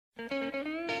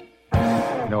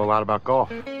You know a lot about golf.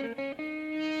 Well,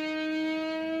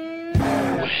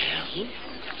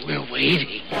 we're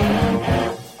waiting.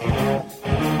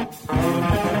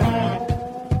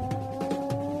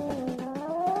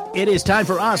 It is time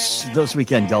for us, those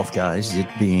weekend golf guys, it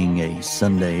being a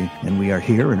Sunday, and we are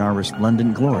here in our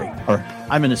resplendent glory. Or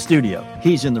I'm in the studio.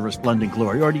 He's in the resplendent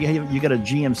glory. Or do you got a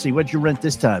GMC? What'd you rent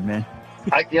this time, man?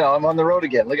 I'm on the road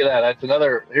again. Look at that. That's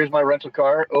another. Here's my rental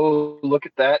car. Oh, look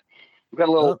at that. We've got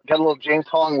a little James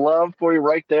Hong love for you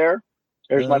right there.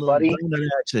 There's my buddy.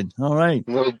 All right.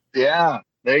 Yeah,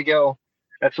 there you go.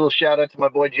 That's a little shout out to my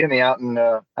boy Jimmy out in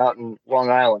Long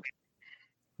Island.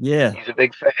 Yeah. He's a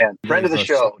big fan. Friend of the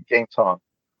show, James Hong.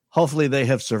 Hopefully they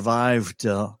have survived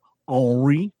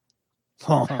Henri.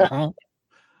 Yeah.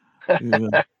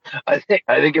 I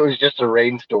think it was just a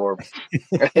rainstorm.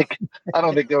 I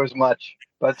don't think there was much.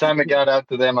 By the time it got out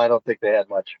to them, I don't think they had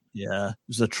much. Yeah. It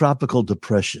was a tropical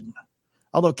depression.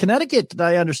 Although Connecticut,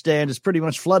 I understand, is pretty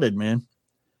much flooded, man.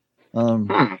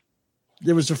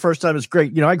 It was the first time. It's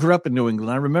great. I grew up in New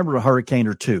England. I remember a hurricane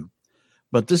or two,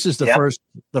 but this is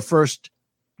the first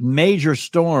major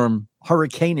storm,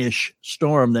 hurricane-ish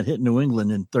storm that hit New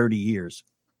England in 30 years.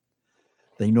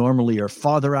 They normally are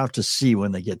farther out to sea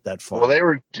when they get that far. Well, they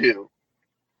were due.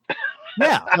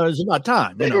 Yeah, it was about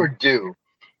time. They were due.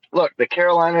 Look, the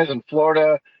Carolinas and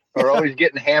Florida are always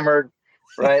getting hammered,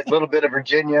 right? A little bit of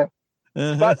Virginia.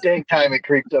 About dang time it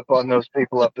creeps up on those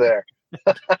people up there.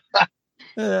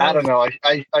 I don't know.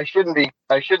 I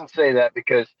shouldn't say that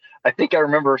because I think I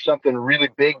remember something really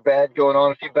big, bad going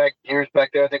on a few years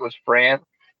back there. I think it was Fran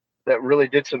that really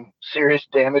did some serious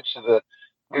damage to the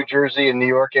New Jersey and New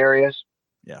York areas.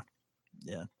 Yeah.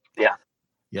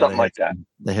 Something like that.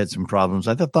 They had some problems.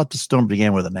 I thought the storm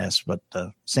began with an S, but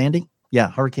Sandy? Yeah,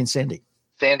 Hurricane Sandy.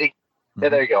 Sandy? Mm-hmm. Yeah,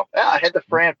 there you go. I had the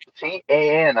Fran,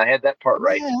 C-A-N. I had that part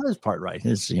right. Yeah, that was part right.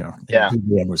 It's, the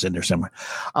was in there somewhere.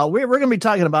 We're going to be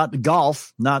talking about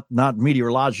golf, not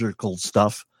meteorological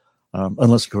stuff.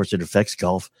 Unless, of course, it affects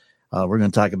golf. We're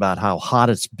going to talk about how hot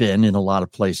it's been in a lot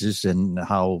of places and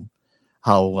how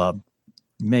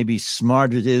maybe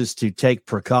smart it is to take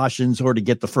precautions or to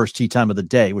get the first tee time of the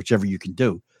day, whichever you can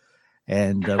do.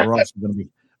 And we're also going to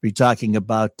be talking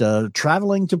about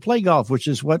traveling to play golf, which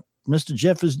is what Mr.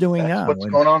 Jeff is doing now. What's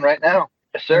going on right now?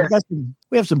 Yes, sir.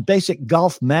 We have some basic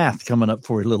golf math coming up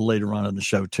for you a little later on in the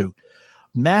show, too.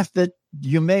 Math that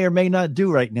you may or may not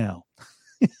do right now.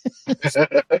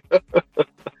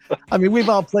 I mean, we've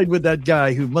all played with that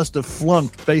guy who must have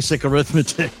flunked basic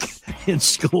arithmetic in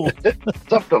school.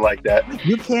 Something like that.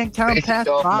 You can't count basic past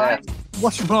 5? Math.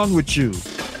 What's wrong with you?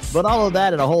 But all of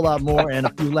that and a whole lot more and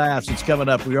a few laughs. It's coming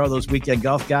up. We are those weekend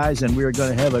golf guys, and we are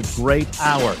going to have a great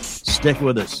hour. Stick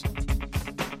with us.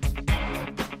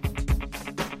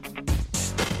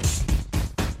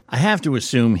 I have to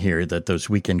assume here that those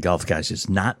weekend golf guys is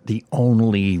not the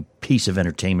only piece of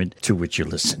entertainment to which you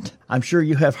listened. I'm sure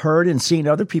you have heard and seen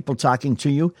other people talking to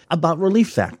you about Relief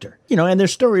Factor. And their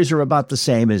stories are about the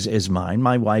same as mine.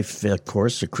 My wife, of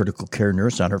course, a critical care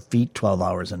nurse on her feet 12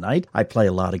 hours a night. I play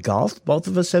a lot of golf. Both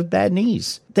of us have bad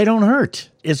knees. They don't hurt.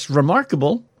 It's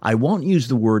remarkable. I won't use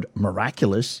the word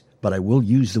miraculous, but I will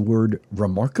use the word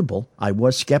remarkable. I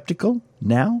was skeptical.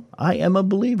 Now I am a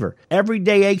believer.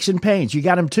 Everyday aches and pains. You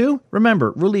got them too?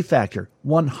 Remember, Relief Factor,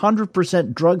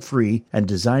 100% drug-free and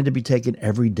designed to be taken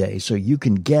every day so you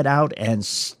can get out and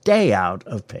stay out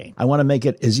of pain. I want to make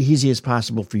it as easy as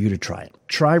possible for you to try it.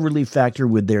 Try Relief Factor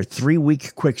with their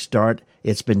 3-week quick start.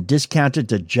 It's been discounted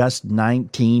to just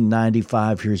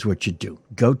 $19.95. Here's what you do.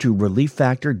 Go to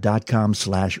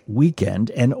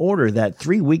relieffactor.com/weekend and order that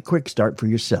 3-week quick start for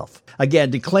yourself.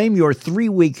 Again, to claim your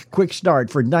 3-week quick start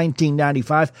for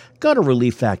 $19.95, go to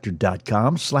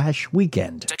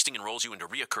relieffactor.com/weekend. Texting enrolls you into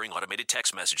reoccurring automated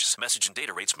text messages. Message and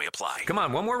data rates may apply. Come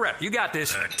on, one more rep. You got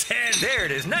this. 10. There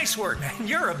it is. Nice work, man.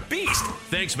 You're a beast.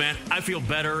 Thanks, man. I feel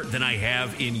better than I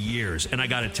have in years. And I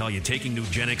got to tell you, taking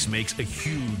Nugenix makes a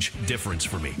huge difference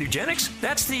for me. Nugenix?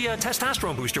 That's the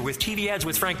testosterone booster with TV ads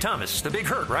with Frank Thomas. The big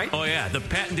hurt, right? Oh, yeah. The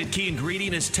patented key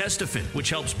ingredient is Testofen, which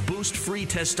helps boost free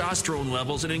testosterone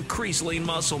levels and increase lean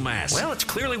muscle mass. Well, it's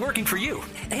clearly working for you.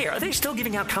 Hey, are they still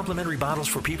giving out complimentary bottles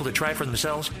for people to try for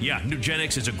themselves? Yeah,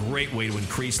 Nugenix is a great way to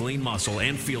increase lean muscle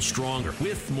and feel stronger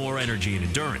with more energy and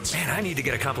endurance. Man, I need to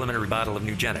get a complimentary bottle of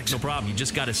Nugenix. No problem. You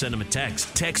just got to send them a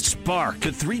text. Text SPARK to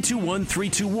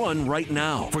 321-321 right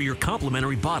now for your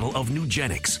complimentary bottle of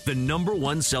Nugenix, the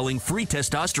 #1 selling free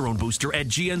testosterone booster at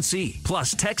GNC.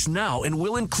 Plus, text now and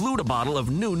we'll include a bottle of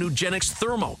new Nugenix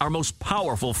Thermo, our most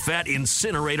powerful fat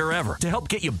incinerator ever, to help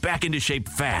get you back into shape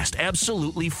fast,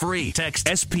 absolutely free. Text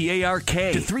SPARK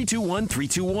to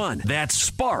 321-321. That's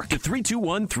SPARK to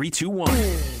 321-321.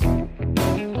 321.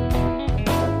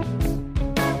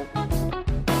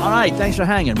 All right, thanks for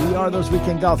hanging. We are those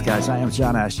Weekend Golf Guys. I am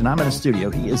John Ashton. I'm in the studio.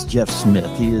 He is Jeff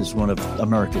Smith. He is one of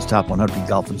America's top 100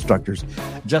 golf instructors.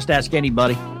 Just ask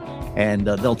anybody, and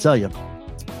they'll tell you.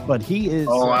 But he is...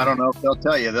 Oh, I don't know if they'll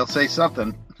tell you. They'll say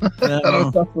something. I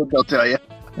don't know what they'll tell you.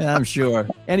 Yeah, I'm sure.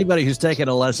 Anybody who's taken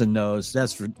a lesson knows.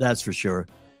 That's for sure.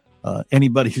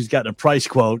 Anybody who's gotten a price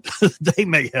quote, they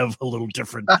may have a little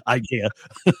different idea.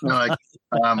 Like,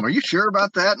 are you sure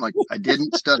about that? I'm like, I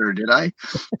didn't stutter, did I?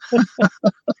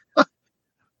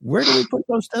 Where do we put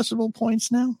those decimal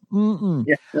points now?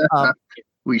 Yeah.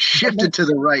 We shifted to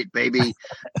the right, baby.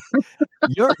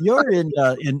 You're in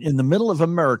the middle of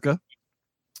America.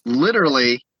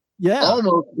 Literally, yeah,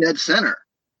 almost dead center.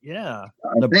 Yeah,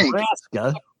 I think.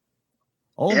 Nebraska,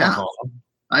 Omaha. Yeah.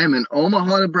 I am in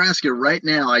Omaha, Nebraska right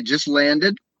now. I just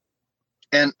landed.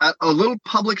 And a little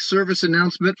public service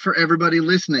announcement for everybody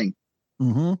listening.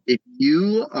 Mm-hmm. If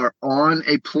you are on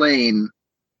a plane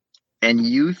and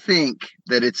you think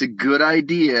that it's a good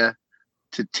idea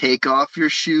to take off your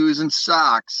shoes and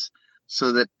socks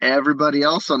so that everybody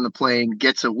else on the plane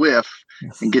gets a whiff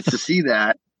and gets to see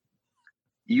that,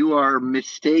 you are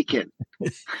mistaken.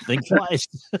 Think twice.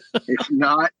 It's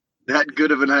not that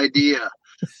good of an idea.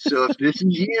 So if this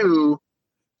is you,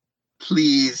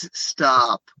 please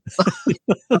stop.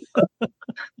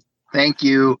 Thank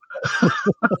you.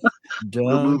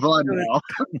 We'll move on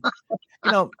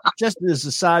now. Just as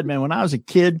a side, man, when I was a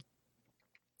kid,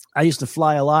 I used to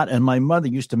fly a lot, and my mother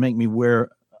used to make me wear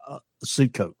a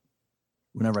suit coat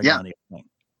whenever I got on the airplane.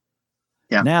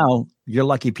 Yeah. Now you're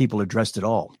lucky people are dressed at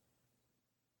all.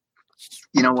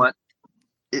 You know what?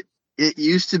 It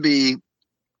used to be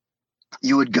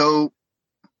you would go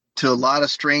to a lot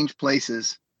of strange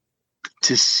places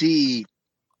to see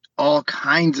all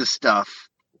kinds of stuff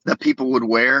that people would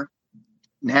wear.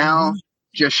 Now,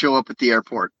 just show up at the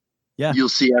airport. Yeah. You'll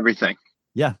see everything.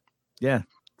 Yeah. Yeah.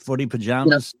 Footy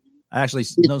pajamas. Yeah. I actually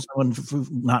know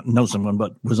someone,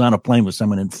 but was on a plane with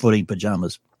someone in footy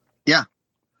pajamas. Yeah.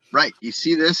 Right. You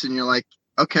see this and you're like,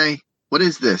 okay, what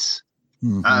is this?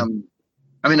 Mm-hmm.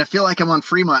 I mean, I feel like I'm on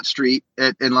Fremont Street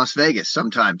in Las Vegas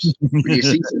sometimes. When you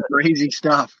see some crazy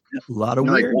stuff. A lot of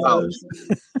weirdos.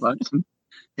 Wow, some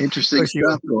interesting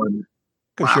stuff going.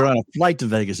 Because you're on a flight to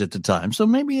Vegas at the time, so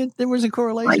maybe there was a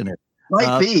correlation.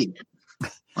 Might be.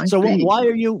 Why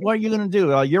are you going to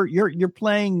do? You're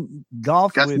playing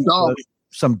golf with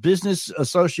some business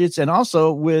associates and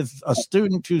also with a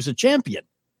student who's a champion.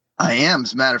 I am,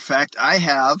 as a matter of fact. I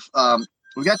have.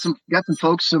 We got some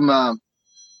folks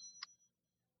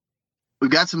We've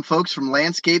got some folks from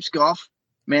Landscapes Golf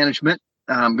Management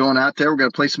going out there. We're going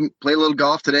to play a little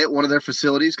golf today at one of their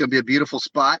facilities. It's going to be a beautiful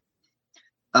spot.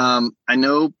 I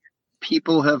know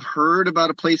people have heard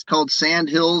about a place called Sand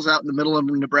Hills out in the middle of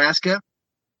Nebraska.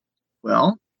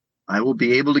 Well, I will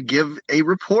be able to give a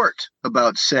report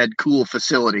about said cool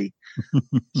facility.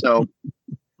 So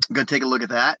I'm going to take a look at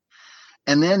that.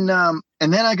 And then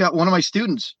I got one of my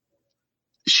students.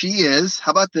 She is,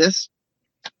 how about this?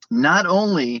 Not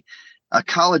only a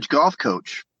college golf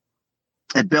coach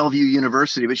at Bellevue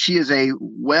University, but she is a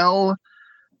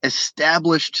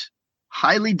well-established,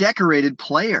 highly decorated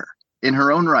player in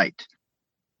her own right,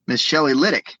 Miss Shelley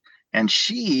Liddick. And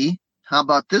she, how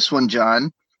about this one,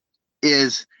 John,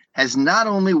 has not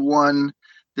only won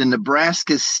the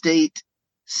Nebraska State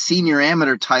Senior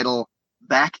Amateur title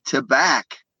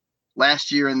back-to-back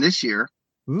last year and this year.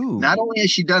 Ooh. Not only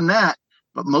has she done that,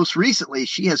 but most recently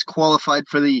she has qualified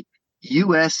for the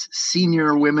U.S.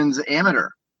 Senior Women's Amateur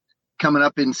coming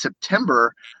up in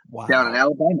September down in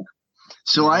Alabama.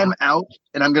 So I am out,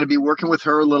 and I'm going to be working with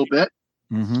her a little bit,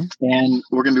 and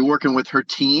we're going to be working with her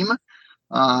team.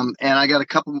 And I got a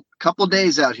couple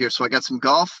days out here, so I got some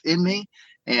golf in me,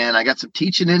 and I got some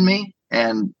teaching in me,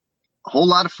 and a whole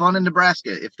lot of fun in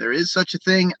Nebraska. If there is such a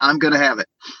thing, I'm going to have it.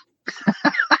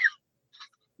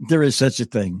 There is such a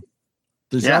thing.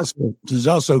 There's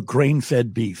also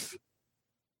grain-fed beef.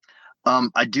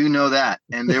 I do know that,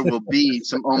 and there will be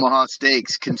some Omaha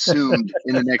steaks consumed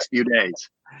in the next few days.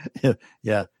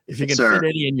 Yeah. If you can fit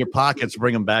any in your pockets,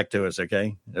 bring them back to us,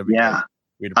 okay? Yeah.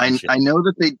 I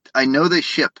know they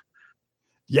ship.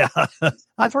 Yeah,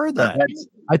 I've heard that.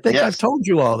 I think I've told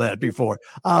you all that before.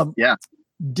 Yeah.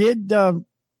 Did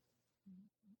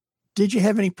you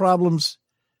have any problems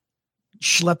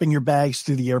schlepping your bags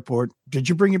through the airport? Did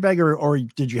you bring your bag, or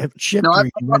did you have it shipped? No, I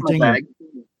brought my bag.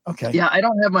 Okay. Yeah, I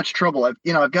don't have much trouble.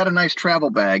 I've got a nice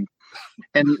travel bag,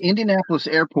 and the Indianapolis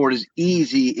airport is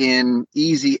easy in,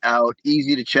 easy out,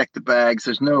 easy to check the bags.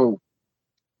 There's no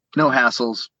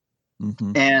hassles.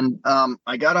 Mm-hmm. And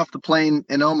I got off the plane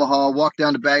in Omaha, walked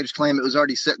down to baggage claim. It was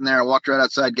already sitting there. I walked right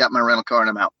outside, got my rental car, and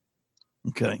I'm out.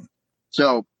 Okay.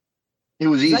 So it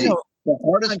was easy. The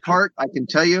hardest part, I can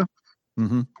tell you,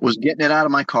 was getting it out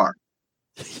of my car,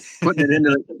 getting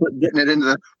it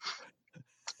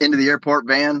into the airport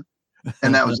van,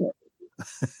 and that was it.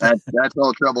 That's all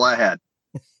the trouble I had.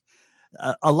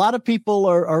 A lot of people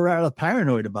are rather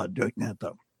paranoid about doing that,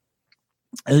 though.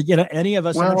 Any of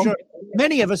us, and I'm sure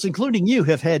many of us, including you,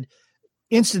 have had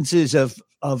instances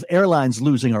of airlines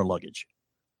losing our luggage.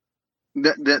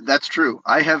 That's true.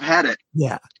 I have had it.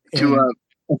 Yeah. To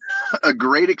a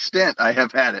great extent, I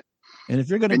have had it. And if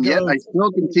you're going to yet I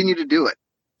still continue to do it.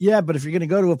 Yeah, but if you're going to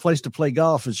go to a place to play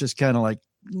golf, it's just kind of like,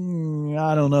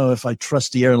 I don't know if I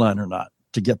trust the airline or not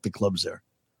to get the clubs there.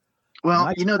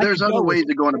 Well, there's other ways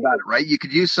of going about it, right? You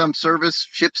could use some service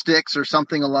ship sticks or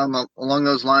something along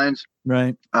those lines,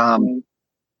 right? And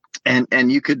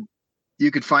you could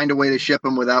find a way to ship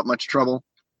them without much trouble.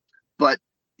 But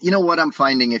you know what I'm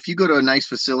finding? If you go to a nice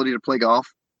facility to play golf,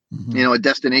 a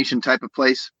destination type of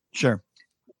place, sure,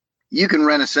 you can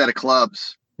rent a set of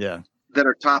clubs, that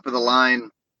are top of the line,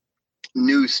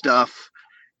 new stuff,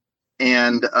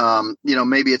 and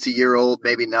maybe it's a year old,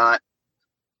 maybe not.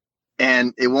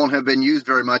 And it won't have been used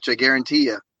very much, I guarantee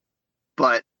you.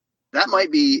 But that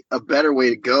might be a better way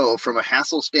to go from a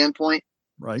hassle standpoint,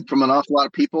 right? From an awful lot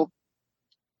of people,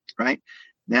 right?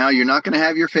 Now, you're not going to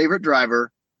have your favorite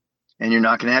driver, and you're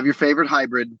not going to have your favorite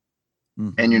hybrid,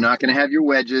 and you're not going to have your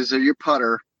wedges or your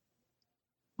putter.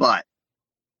 But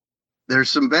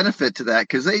there's some benefit to that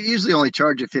because they usually only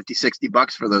charge you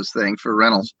 $50-$60 for those things for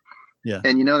rentals. Yeah.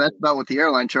 And that's about what the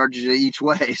airline charges you each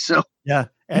way. So yeah.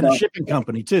 And a shipping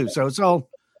company too. So it's all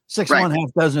one,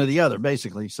 half dozen of the other,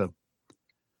 basically. So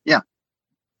yeah.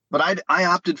 But I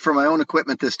opted for my own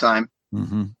equipment this time,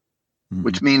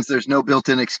 which means there's no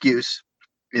built-in excuse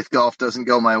if golf doesn't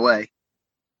go my way.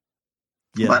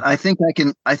 Yeah. But I think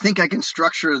I can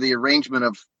structure the arrangement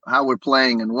of how we're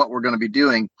playing and what we're going to be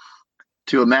doing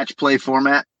to a match play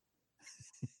format.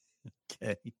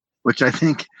 Okay. Which I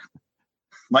think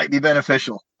might be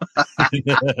beneficial.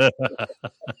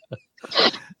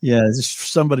 Yeah,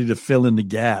 just somebody to fill in the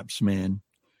gaps, man.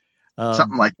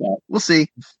 Something like that. We'll see.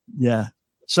 Yeah.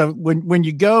 So when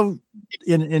you go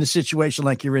in a situation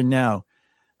like you're in now,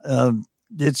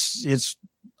 it's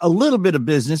a little bit of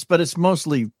business, but it's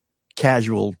mostly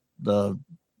casual. Personal.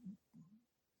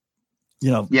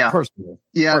 Yeah. Personal.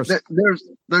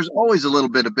 There's always a little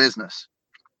bit of business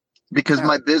because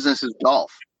my business is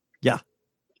golf. Yeah.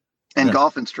 And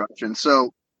golf instruction.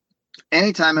 So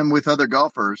anytime I'm with other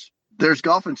golfers, there's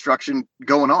golf instruction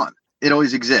going on. It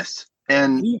always exists.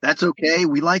 And that's okay.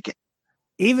 We like it.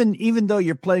 Even though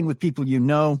you're playing with people,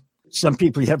 some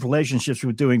people you have relationships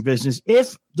with doing business.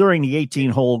 If during the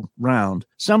 18-hole round,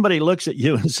 somebody looks at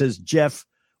you and says, Jeff,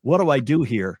 what do I do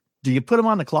here? Do you put them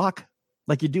on the clock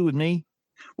like you do with me?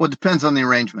 Well, it depends on the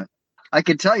arrangement. I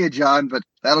can tell you, John, but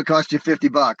that'll cost you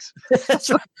 $50. That's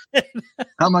right.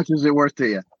 How much is it worth to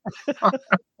you?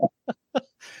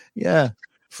 Yeah.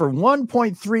 For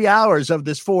 1.3 hours of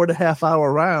this 4.5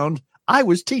 hour round, I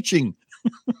was teaching.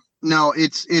 No,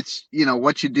 it's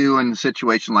what you do in a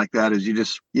situation like that is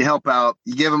you help out,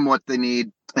 you give them what they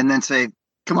need, and then say,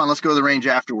 come on, let's go to the range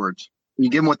afterwards. You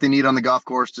give them what they need on the golf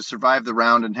course to survive the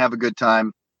round and have a good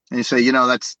time. And you say,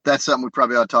 that's something we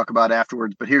probably ought to talk about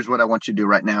afterwards, but here's what I want you to do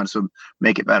right now. So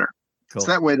make it better. Cool.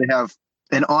 So that way they have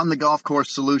an on the golf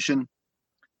course solution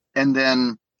and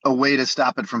then a way to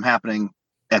stop it from happening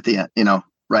at the end,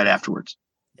 right afterwards.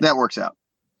 That works out.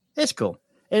 It's cool.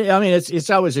 I mean, it's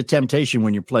always a temptation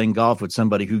when you're playing golf with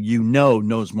somebody who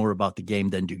knows more about the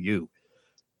game than do you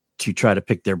to try to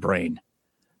pick their brain.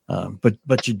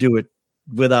 But you do it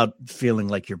without feeling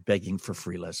like you're begging for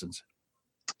free lessons.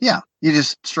 Yeah. You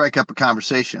just strike up a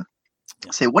conversation.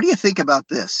 Say, what do you think about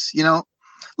this?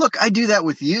 Look, I do that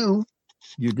with you.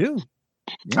 You do.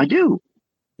 Yeah. I do.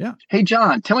 Yeah. Hey,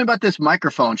 John, tell me about this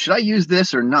microphone. Should I use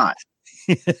this or not?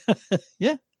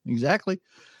 Yeah, exactly.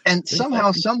 And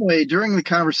somehow, some way during the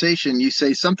conversation, you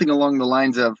say something along the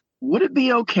lines of, would it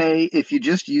be okay if you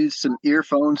just used some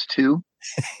earphones too?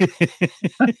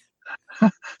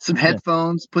 Some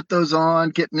headphones, put those on,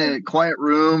 get in a quiet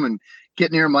room and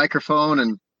get near a microphone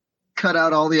and cut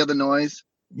out all the other noise.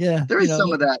 Yeah. There is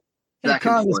some of that. The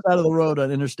car that's out of the road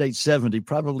on Interstate 70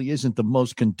 probably isn't the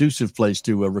most conducive place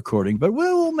to a recording, but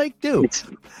we'll make do.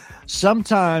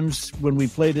 Sometimes when we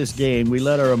play this game, we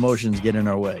let our emotions get in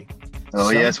our way. Oh,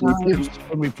 yes, we do.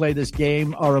 When we play this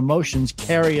game, our emotions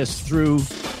carry us through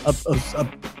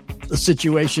a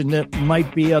situation that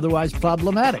might be otherwise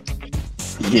problematic.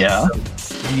 Yeah.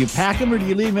 Do you pack them or do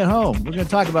you leave them at home? We're going to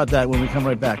talk about that when we come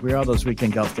right back. We are those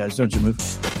weekend golf guys. Don't you move.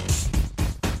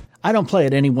 I don't play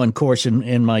at any one course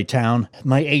in my town.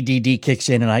 My ADD kicks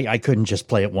in, and I couldn't just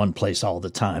play at one place all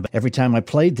the time. Every time I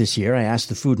played this year, I asked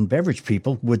the food and beverage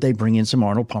people, would they bring in some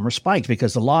Arnold Palmer Spikes?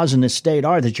 Because the laws in this state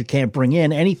are that you can't bring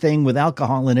in anything with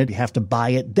alcohol in it. You have to buy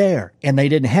it there. And they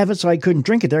didn't have it, so I couldn't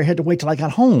drink it there. I had to wait till I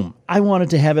got home. I wanted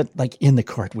to have it, like, in the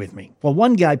cart with me. Well,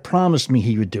 one guy promised me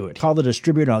he would do it. Call the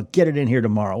distributor, I'll get it in here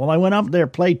tomorrow. Well, I went up there,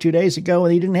 played 2 days ago,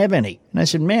 and he didn't have any. And I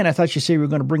said, man, I thought you said you were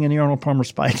going to bring in the Arnold Palmer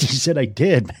Spikes. He said, I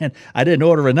did, man. I didn't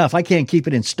order enough. I can't keep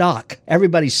it in stock.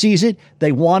 Everybody sees it.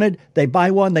 They want it. They buy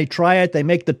one. They try it. They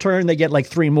make the turn. They get like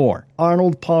 3 more.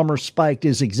 Arnold Palmer Spiked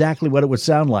is exactly what it would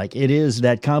sound like. It is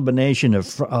that combination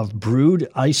of brewed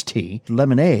iced tea,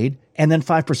 lemonade, and then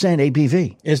 5%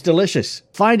 ABV. It's delicious.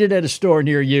 Find it at a store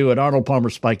near you at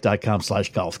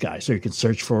arnoldpalmerspike.com/golf guy. So you can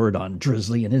search for it on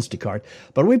Drizzly and Instacart.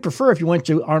 But we prefer if you went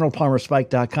to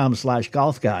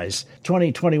arnoldpalmerspike.com/golf guys.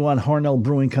 2021 Hornell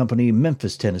Brewing Company,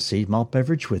 Memphis, Tennessee. Malt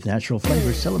beverage with natural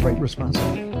flavors. Celebrate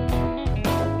responsibly.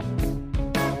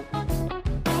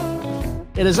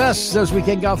 It is us, those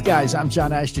weekend golf guys. I'm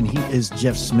John Ashton. He is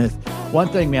Jeff Smith. One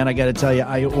thing, man, I got to tell you,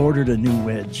 I ordered a new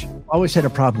wedge. Always had a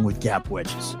problem with gap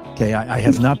wedges. Okay, I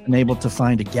have not been able to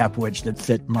find a gap wedge that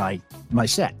fit my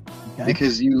set. Okay?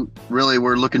 Because you really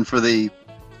were looking for you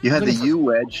had the U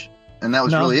wedge, and that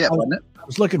was really it, wasn't it? I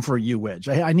was looking for a U wedge.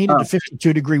 I needed a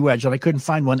 52-degree wedge, and I couldn't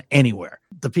find one anywhere.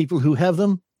 The people who have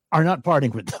them are not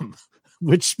parting with them,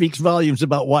 which speaks volumes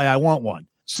about why I want one.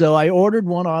 So I ordered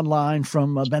one online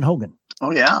from Ben Hogan.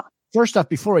 Oh, yeah. First off,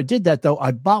 before I did that, though,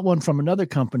 I bought one from another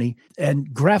company,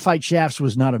 and graphite shafts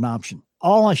was not an option.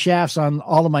 All my shafts on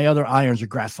all of my other irons are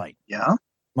graphite. Yeah.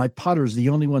 My putter is the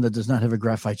only one that does not have a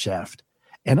graphite shaft.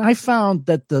 And I found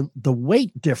that the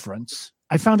weight difference,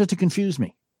 I found it to confuse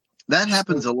me. That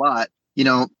happens a lot. You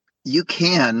know, you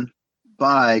can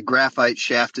buy graphite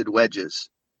shafted wedges.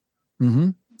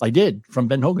 Mm-hmm. I did from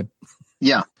Ben Hogan.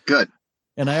 Yeah, good.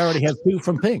 And I already have 2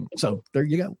 from Ping. So there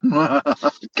you go.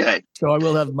 Okay. So I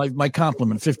will have my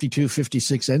complement, 52,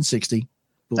 56, and 60.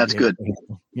 That's good.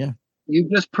 Yeah. You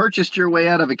just purchased your way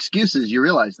out of excuses. You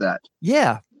realize that.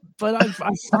 Yeah. But I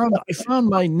found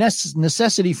my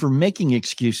necessity for making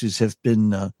excuses have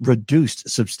been reduced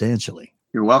substantially.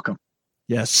 You're welcome.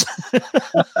 Yes.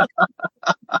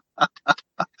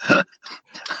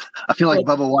 I feel like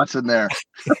Bubba Watson there.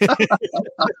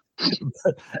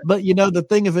 but you know, the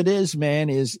thing of it is, man,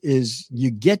 is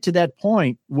you get to that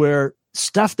point where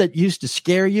stuff that used to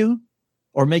scare you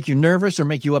or make you nervous or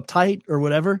make you uptight or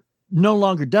whatever no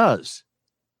longer does.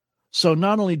 So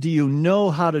not only do you know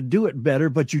how to do it better,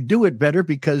 but you do it better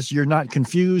because you're not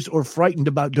confused or frightened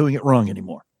about doing it wrong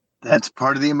anymore. That's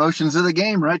part of the emotions of the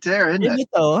game right there, isn't it?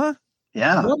 Though, huh?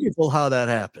 Yeah. Wonderful how that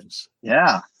happens.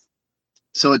 Yeah.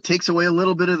 So it takes away a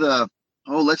little bit of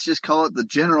let's just call it the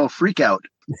general freak out.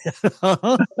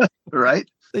 Right?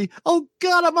 Oh,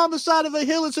 God, I'm on the side of a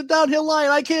hill. It's a downhill line.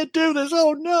 I can't do this.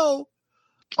 Oh, no.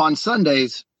 On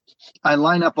Sundays, I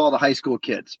line up all the high school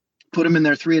kids, put them in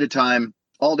there 3 at a time,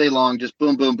 all day long, just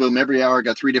boom, boom, boom. Every hour, I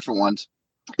got 3 different ones.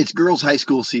 It's girls' high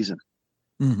school season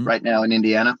right now in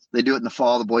Indiana. They do it in the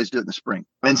fall. The boys do it in the spring.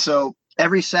 And so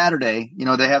every Saturday, you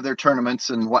know, they have their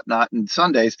tournaments and whatnot. And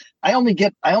Sundays, I only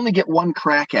get one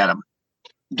crack at them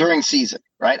during season,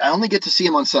 right? I only get to see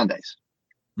them on Sundays.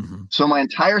 Mm-hmm. So my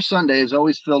entire Sunday is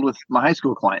always filled with my high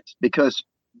school clients because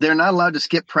they're not allowed to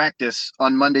skip practice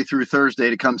on Monday through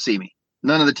Thursday to come see me.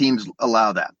 None of the teams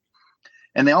allow that.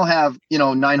 And they all have,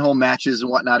 9-hole matches and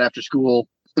whatnot after school,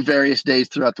 various days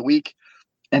throughout the week.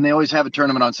 And they always have a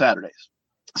tournament on Saturdays.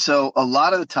 So a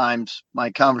lot of the times my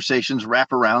conversations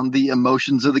wrap around the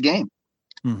emotions of the game.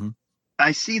 Mm-hmm.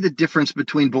 I see the difference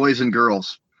between boys and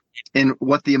girls and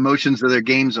what the emotions of their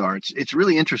games are. It's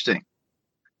really interesting.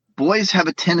 Boys have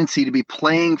a tendency to be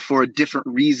playing for a different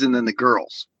reason than the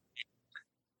girls.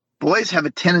 Boys have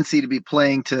a tendency to be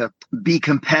playing to be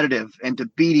competitive and to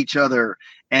beat each other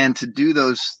and to do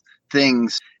those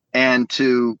things and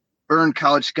to earn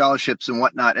college scholarships and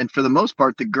whatnot. And for the most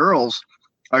part, the girls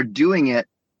are doing it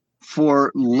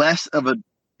for less of a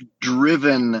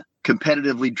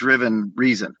competitively driven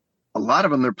reason. A lot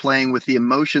of them are playing with the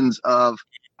emotions of,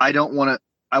 I want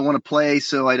to play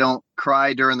so I don't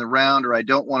cry during the round, or I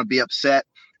don't want to be upset.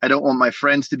 I don't want my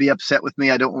friends to be upset with me.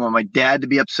 I don't want my dad to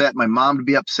be upset, my mom to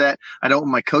be upset. I don't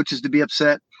want my coaches to be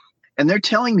upset. And they're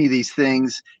telling me these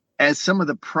things as some of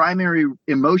the primary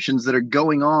emotions that are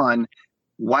going on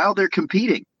while they're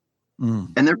competing.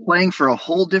 And they're playing for a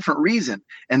whole different reason.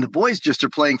 And the boys just are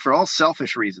playing for all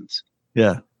selfish reasons.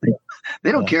 Yeah.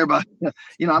 They don't care about,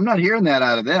 I'm not hearing that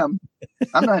out of them.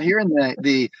 I'm not hearing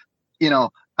the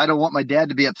I don't want my dad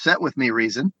to be upset with me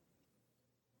reason.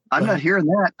 I'm not hearing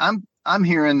that. I'm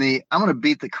hearing I'm going to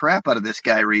beat the crap out of this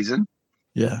guy reason.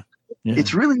 Yeah.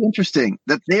 It's really interesting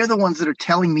that they're the ones that are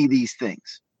telling me these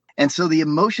things. And so the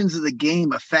emotions of the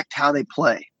game affect how they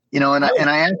play, and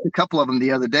I asked a couple of them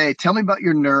the other day, tell me about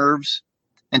your nerves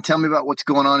and tell me about what's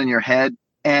going on in your head.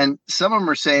 And some of them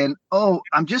are saying, oh,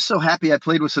 I'm just so happy I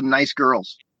played with some nice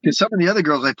girls, because some of the other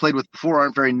girls I played with before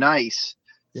aren't very nice.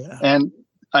 Yeah. And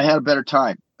I had a better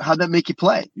time. How'd that make you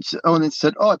play? And they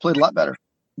said, I played a lot better.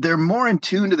 They're more in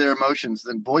tune to their emotions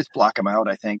than boys block them out,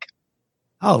 I think.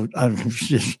 Oh,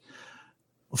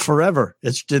 forever.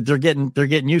 They're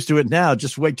getting used to it now.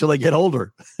 Just wait till they get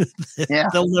older. Yeah,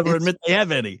 they'll never admit they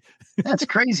have any. That's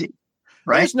crazy,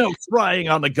 right? There's no crying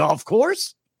on the golf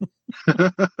course.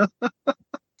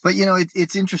 But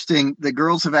it's interesting. The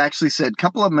girls have actually said, a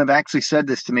couple of them have actually said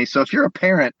this to me. So if you're a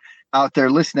parent out there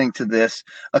listening to this,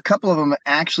 a couple of them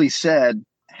actually said,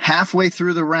 halfway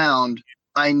through the round,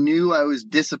 I knew I was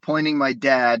disappointing my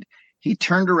dad. He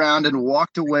turned around and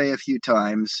walked away a few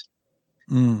times.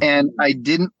 And I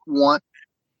didn't want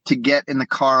to get in the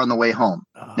car on the way home.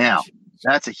 Now,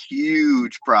 that's a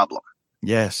huge problem.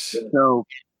 Yes. So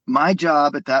my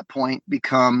job at that point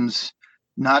becomes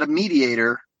not a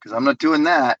mediator, because I'm not doing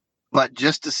that, but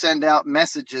just to send out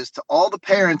messages to all the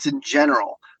parents in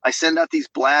general. I send out these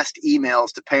blast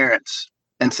emails to parents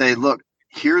and say, look,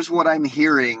 here's what I'm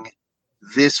hearing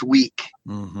this week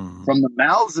from the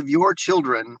mouths of your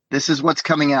children. This is what's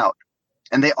coming out.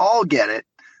 And they all get it.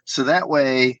 So that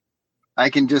way I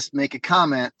can just make a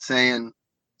comment saying,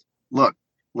 look,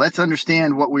 let's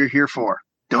understand what we're here for.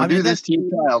 Don't do this to your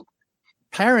child.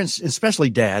 Parents, especially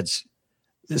dads,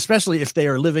 especially if they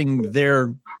are living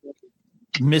their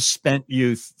misspent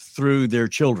youth through their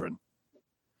children.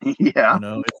 Yeah.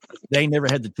 If they never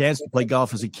had the chance to play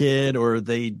golf as a kid, or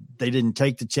they didn't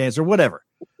take the chance or whatever.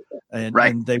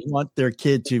 And they want their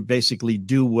kid to basically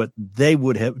do what they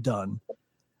would have done.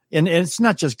 And it's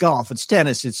not just golf, it's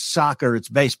tennis, it's soccer, it's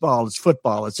baseball, it's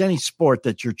football, it's any sport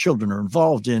that your children are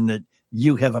involved in that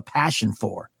you have a passion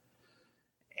for.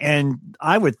 And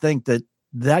I would think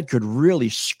that could really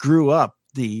screw up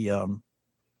the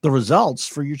results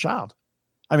for your child.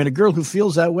 I mean, a girl who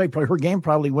feels that way, her game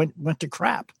probably went to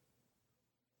crap.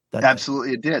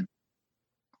 Absolutely, it did.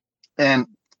 And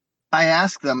I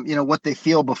ask them, what they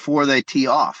feel before they tee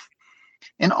off.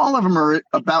 And all of them are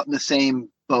about in the same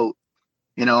boat.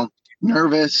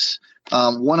 Nervous,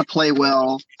 want to play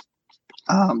well,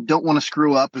 don't want to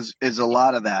screw up is a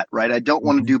lot of that, right? I don't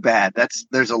want to do bad.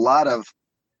 There's a lot of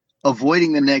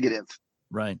avoiding the negative.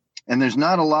 Right. And there's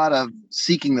not a lot of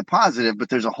seeking the positive, but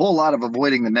there's a whole lot of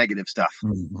avoiding the negative stuff.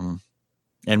 Mm-hmm.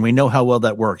 And we know how well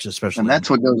that works, especially. And that's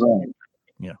what goes on.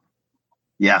 Yeah.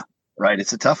 Yeah. Right.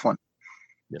 It's a tough one.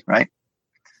 Yep. Right.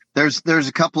 There's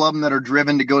a couple of them that are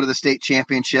driven to go to the state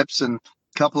championships, and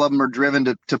a couple of them are driven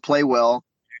to play well.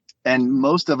 And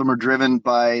most of them are driven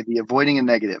by the avoiding a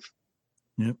negative.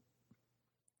 Yep.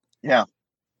 Yeah.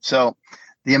 So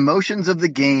the emotions of the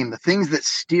game, the things that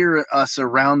steer us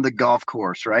around the golf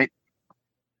course, right?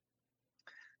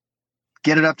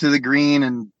 Get it up to the green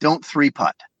and don't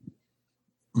 3-putt.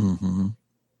 Mm-hmm.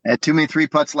 I had too many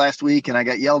 3-putts last week, and I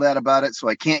got yelled at about it, so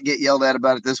I can't get yelled at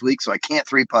about it this week, so I can't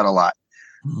 3-putt a lot.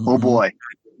 Mm-hmm. Oh boy,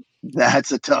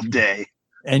 that's a tough day.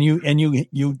 And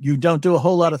you don't do a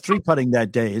whole lot of 3-putting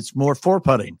that day. It's more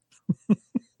 4-putting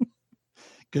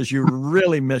because you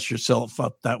really mess yourself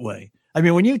up that way. I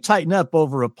mean, when you tighten up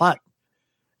over a putt,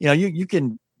 you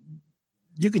can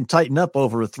tighten up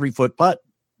over a 3-foot putt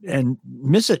and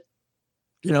miss it.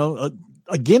 A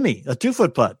gimme, a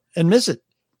 2-foot putt and miss it.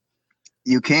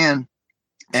 You can.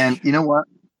 And you know what?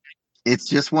 It's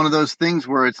just one of those things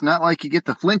where it's not like you get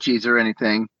the flinchies or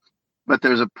anything, but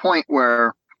there's a point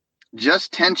where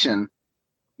just tension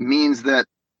means that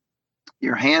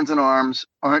your hands and arms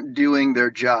aren't doing their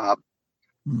job.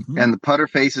 Mm-hmm. And the putter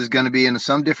face is going to be in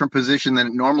some different position than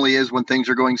it normally is when things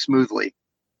are going smoothly.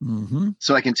 Mm-hmm.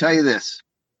 So I can tell you this,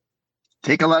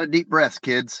 take a lot of deep breaths,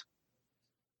 kids.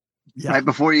 Yeah. Right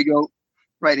before you go,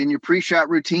 right in your pre-shot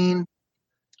routine.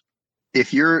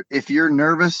 If you're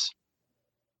nervous,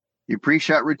 your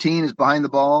pre-shot routine is behind the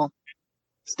ball.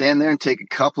 Stand there and take a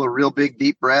couple of real big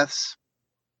deep breaths.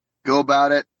 Go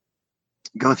about it.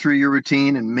 Go through your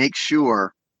routine and make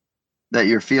sure that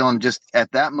you're feeling just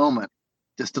at that moment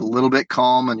just a little bit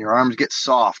calm and your arms get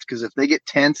soft, because if they get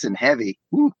tense and heavy,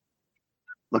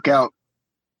 look out.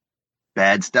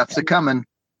 Bad stuff's a coming.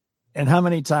 And how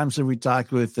many times have we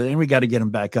talked with, and we got to get him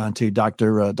back on to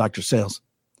Dr. Sales.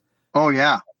 Oh,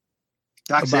 yeah.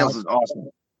 Doc Sales is awesome.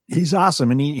 He's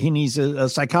awesome. And he needs a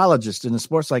psychologist and a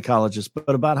sports psychologist,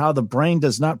 but about how the brain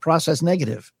does not process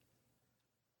negative.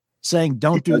 Saying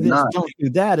don't do this, don't do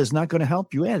that is not going to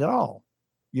help you at all.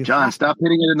 John, stop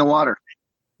hitting it in the water.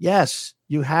 Yes,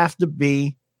 you have to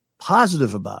be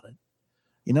positive about it.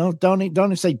 You know,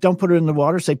 don't say don't put it in the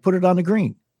water. Say put it on the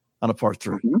green on a par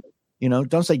 3. Mm-hmm. You know,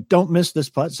 don't say don't miss this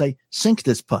putt. Say sink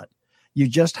this putt. You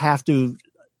just have to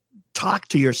talk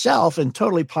to yourself in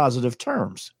totally positive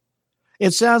terms.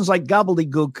 It sounds like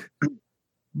gobbledygook,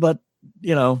 but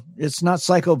you know, it's not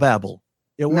psychobabble.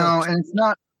 It works. No, and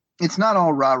it's not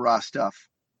all rah-rah stuff,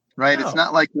 right? No. It's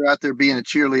not like you're out there being a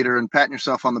cheerleader and patting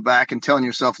yourself on the back and telling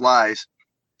yourself lies.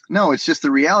 No, it's just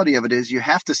the reality of it is you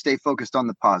have to stay focused on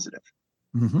the positive.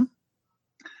 Mm-hmm.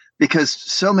 Because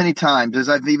so many times, as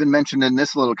I've even mentioned in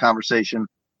this little conversation,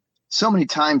 so many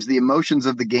times the emotions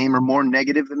of the game are more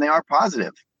negative than they are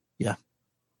positive. Yeah.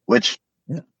 Which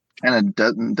kind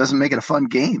of doesn't make it a fun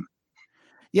game.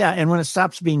 Yeah. And when it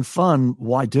stops being fun,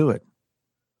 why do it?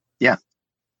 Yeah.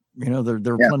 You know,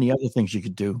 there are plenty of other things you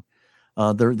could do.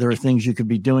 There are things you could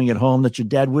be doing at home that your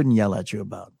dad wouldn't yell at you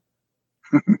about.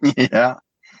 Yeah.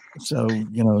 So,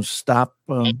 you know, stop.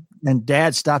 And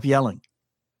dad, stop yelling.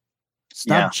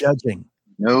 Stop judging.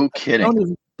 No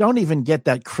kidding. Don't even get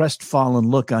that crestfallen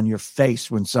look on your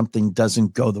face when something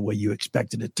doesn't go the way you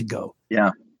expected it to go.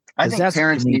 Yeah. I think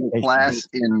parents need a class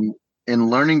in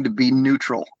learning to be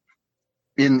neutral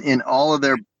in all of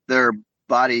their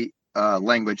body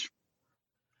language.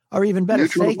 Or even better,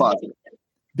 neutral positive.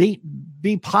 Be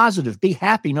positive, be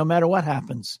happy no matter what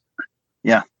happens.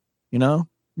 Yeah. You know,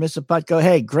 miss a putt, go,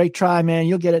 hey, great try, man.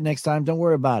 You'll get it next time. Don't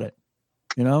worry about it.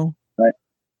 You know? Right.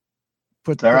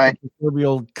 Put the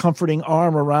proverbial comforting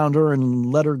arm around her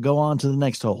and let her go on to the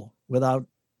next hole without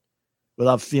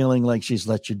feeling like she's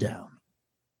let you down.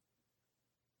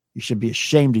 You should be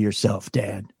ashamed of yourself,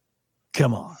 Dad.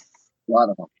 Come on. A lot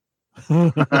of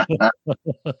them.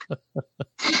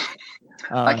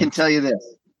 I can tell you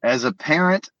this. As a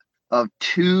parent of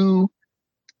 2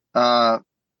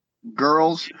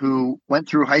 girls who went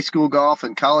through high school golf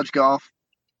and college golf,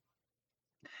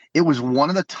 it was one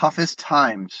of the toughest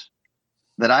times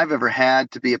that I've ever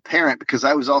had to be a parent because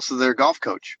I was also their golf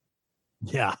coach.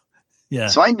 Yeah. Yeah.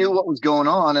 So I knew what was going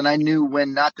on and I knew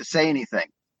when not to say anything.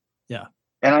 Yeah.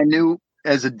 And I knew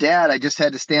as a dad, I just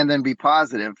had to stand there and be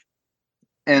positive.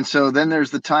 And so then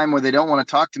there's the time where they don't want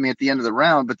to talk to me at the end of the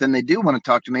round, but then they do want to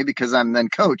talk to me because I'm then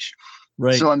coach.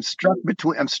 Right. So I'm stuck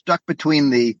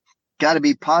between the got to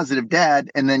be positive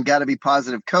dad and then got to be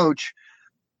positive coach.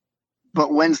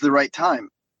 But when's the right time?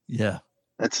 Yeah.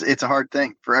 It's a hard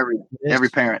thing for every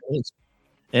parent.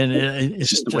 And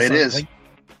it's just the way it is. Like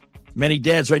many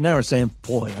dads right now are saying,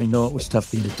 boy, I know it was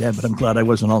tough being a dad, but I'm glad I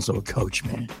wasn't also a coach,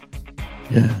 man.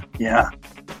 Yeah. Yeah.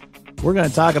 We're going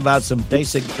to talk about some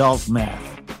basic golf math.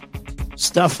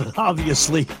 Stuff that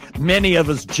obviously many of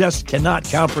us just cannot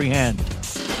comprehend.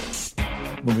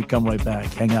 When we come right back,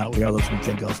 hang out. We are those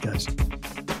Weekend Golf Guys.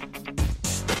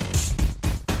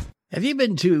 Have you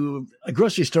been to a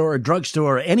grocery store, a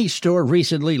drugstore, or any store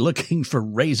recently looking for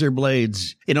razor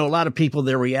blades? You know, a lot of people,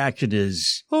 their reaction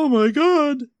is, oh my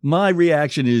God. My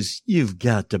reaction is, you've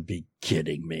got to be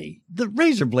kidding me. The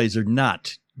razor blades are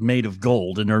not made of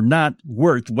gold and are not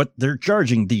worth what they're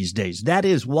charging these days. That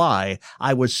is why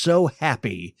I was so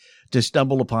happy to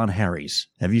stumble upon Harry's.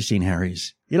 Have you seen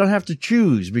Harry's? You don't have to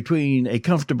choose between a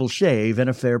comfortable shave and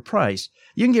a fair price.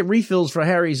 You can get refills for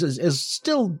Harry's as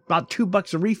still about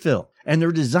 $2 a refill, and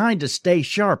they're designed to stay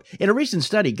sharp. In a recent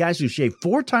study, guys who shave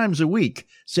 4 times a week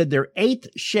said their 8th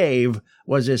shave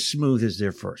was as smooth as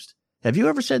their first. Have you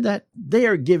ever said that? They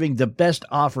are giving the best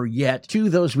offer yet to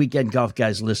those Weekend Golf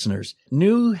Guys listeners.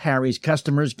 New Harry's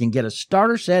customers can get a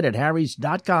starter set at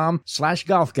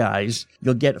harrys.com/golfguys.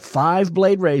 You'll get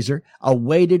 5-blade razor, a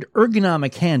weighted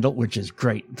ergonomic handle, which is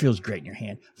great. It feels great in your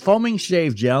hand. Foaming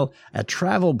shave gel, a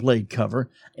travel blade cover.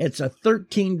 It's a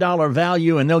 $13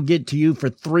 value, and they'll get to you for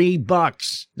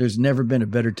 $3. There's never been a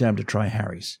better time to try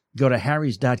Harry's. Go to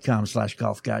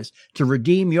harrys.com/golfguys to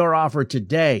redeem your offer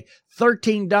today.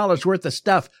 $13 worth of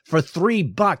stuff for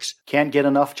 $3. Can't get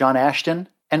enough John Ashton?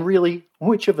 And really,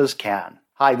 which of us can?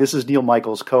 Hi, this is Neil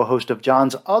Michaels, co-host of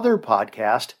John's other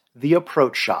podcast, The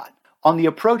Approach Shot. On The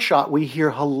Approach Shot, we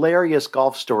hear hilarious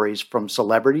golf stories from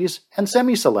celebrities and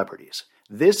semi-celebrities.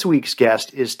 This week's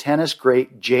guest is tennis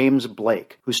great James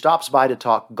Blake, who stops by to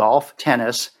talk golf,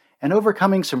 tennis, and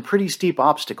overcoming some pretty steep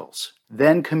obstacles.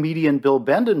 Then comedian Bill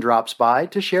Bendon drops by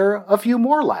to share a few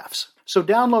more laughs. So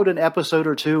download an episode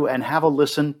or two and have a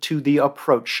listen to The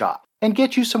Approach Shot and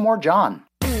get you some more John.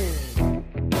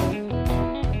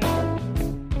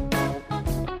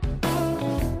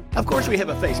 Of course, we have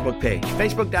a Facebook page,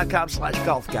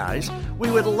 facebook.com/golfguys.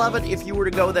 We would love it if you were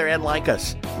to go there and like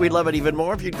us. We'd love it even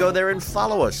more if you'd go there and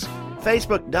follow us,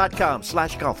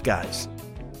 facebook.com/golfguys.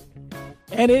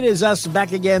 And it is us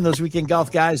back again, those Weekend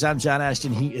Golf Guys. I'm John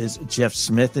Ashton. He is Jeff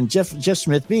Smith. And Jeff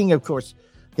Smith, being, of course,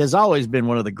 has always been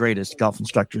one of the greatest golf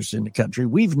instructors in the country.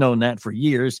 We've known that for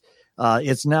years.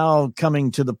 It's now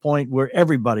coming to the point where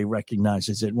everybody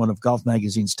recognizes it, one of Golf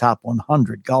Magazine's top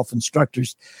 100 golf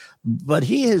instructors. But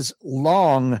he has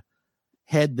long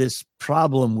had this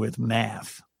problem with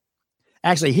math.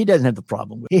 Actually, he doesn't have the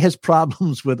problem. He has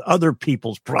problems with other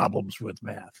people's problems with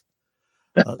math.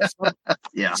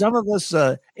 Some of us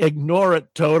ignore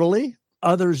it totally.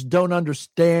 Others don't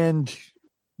understand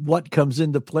what comes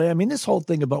into play. I mean, this whole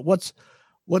thing about what's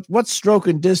stroke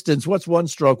and distance, what's one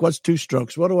stroke, what's two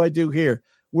strokes, what do I do here?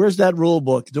 Where's that rule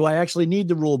book? Do I actually need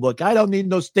the rule book? I don't need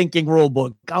no stinking rule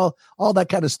book. All that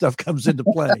kind of stuff comes into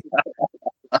play.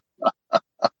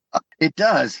 It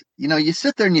does. You know, you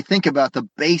sit there and you think about the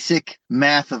basic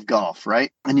math of golf,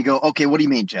 right? And you go, okay, what do you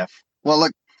mean, Jeff? Well,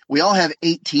 look, we all have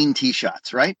 18 tee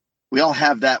shots, right? We all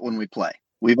have that when we play.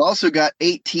 We've also got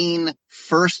 18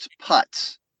 first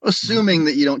putts, assuming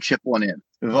that you don't chip one in.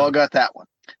 We've all got that one.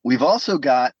 We've also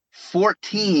got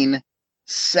 14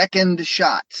 second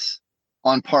shots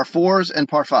on par fours and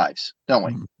par fives, don't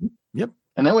we? Yep.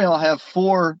 And then we all have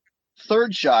 4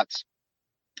 third shots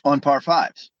on par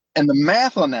fives. And the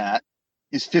math on that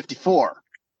is 54.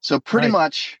 So pretty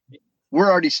much we're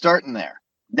already starting there.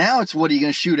 Now it's what are you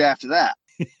going to shoot after that?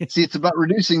 See, it's about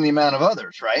reducing the amount of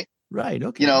others, right? Right.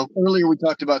 Okay. You know, earlier we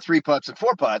talked about 3 putts and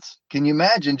 4 putts. Can you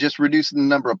imagine just reducing the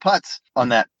number of putts on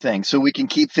that thing so we can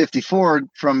keep 54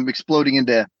 from exploding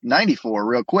into 94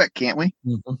 real quick, can't we?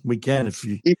 Mm-hmm. We can if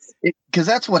you. Because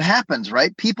that's what happens,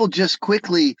 right? People just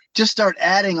quickly just start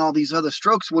adding all these other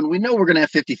strokes when we know we're going to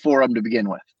have 54 of them to begin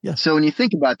with. Yeah. So when you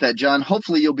think about that, John,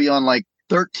 hopefully you'll be on like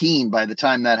 13 by the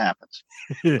time that happens.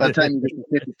 By the time you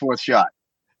get the 54th shot.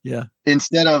 Yeah.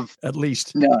 Instead of at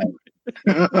least 9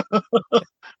 or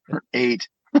 8.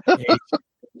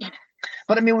 But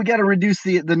I mean, we got to reduce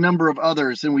the number of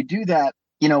others, and we do that,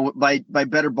 you know, by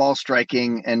better ball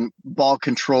striking and ball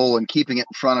control and keeping it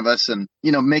in front of us, and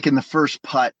you know, making the first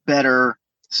putt better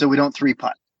so we don't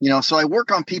 3-putt. You know, so I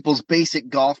work on people's basic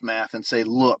golf math and say,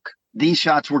 look, these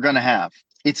shots we're going to have.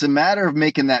 It's a matter of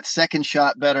making that second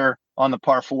shot better on the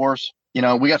par fours. You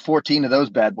know, we got 14 of those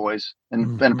bad boys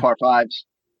and par fives.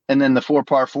 And then the 4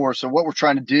 par 4. So what we're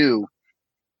trying to do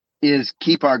is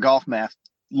keep our golf math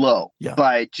low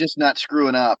by just not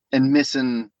screwing up and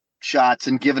missing shots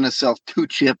and giving ourselves 2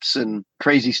 chips and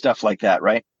crazy stuff like that,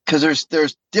 right? Because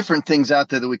there's different things out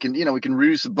there that we can, you know, we can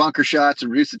reduce the bunker shots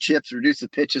and reduce the chips, reduce the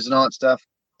pitches and all that stuff,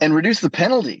 and reduce the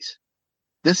penalties.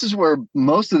 This is where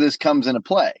most of this comes into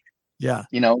play. Yeah.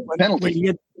 You know, penalties.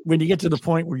 When you get to the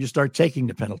point where you start taking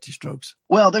the penalty strokes.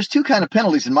 Well, there's 2 kind of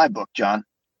penalties in my book, John.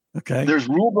 Okay. There's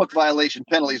rule book violation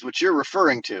penalties, which you're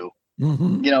referring to.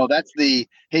 Mm-hmm. You know, that's the,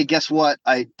 hey, guess what?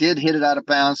 I did hit it out of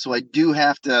bounds, so I do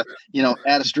have to, you know,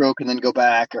 add a stroke and then go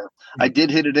back. Or I did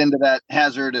hit it into that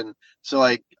hazard, and so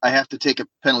I have to take a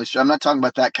penalty stroke. I'm not talking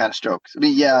about that kind of strokes. I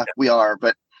mean, yeah, we are,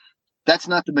 but that's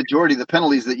not the majority of the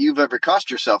penalties that you've ever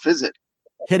cost yourself, is it?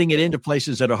 Hitting it into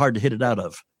places that are hard to hit it out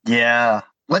of. Yeah.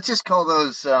 Let's just call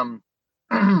those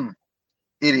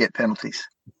idiot penalties.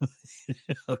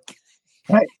 Okay.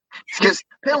 Right. Because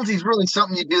penalty is really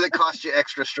something you do that costs you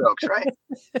extra strokes, right?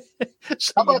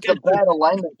 So how about the bad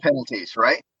alignment penalties,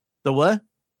 right? The what?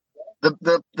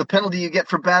 The penalty you get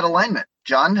for bad alignment.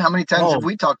 John, how many times have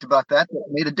we talked about that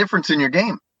made a difference in your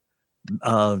game?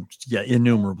 Yeah,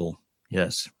 innumerable.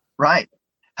 Yes. Right.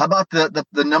 How about the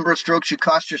number of strokes you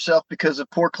cost yourself because of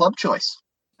poor club choice?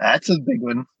 That's a big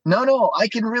one. No, I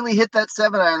can really hit that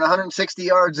 7-iron 160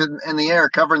 yards in the air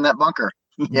covering that bunker.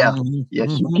 Yeah. Mm-hmm.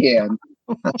 Yes, you can.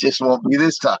 It just won't be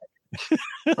this time.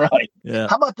 Right. Yeah.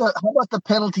 How about the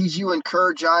penalties you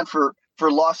incur, John, for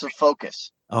loss of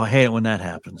focus? Oh, I hate it when that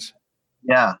happens.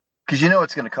 Yeah, because you know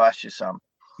it's going to cost you some.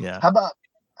 Yeah. How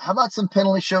about some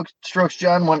penalty strokes,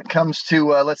 John, when it comes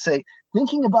to let's say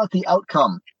thinking about the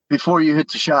outcome before you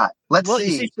hit the shot? Let's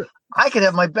see. I could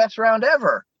have my best round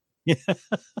ever. Yeah.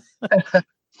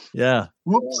 Yeah.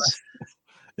 Whoops.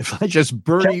 If I just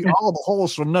birdie all the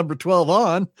holes from number 12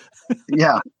 on,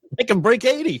 yeah, I can break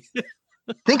 80.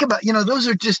 Think about, you know, those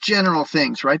are just general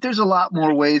things, right? There's a lot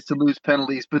more ways to lose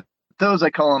penalties, but those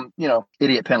I call them, you know,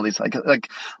 idiot penalties. Like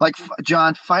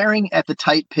John, firing at the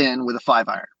tight pin with a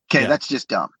 5-iron. Okay, that's just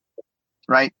dumb,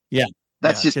 right? Yeah,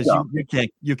 that's just dumb.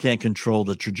 You can't control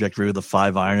the trajectory of the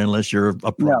 5-iron unless you're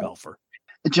a pro golfer.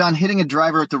 John, hitting a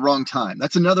driver at the wrong time.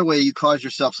 That's another way you cause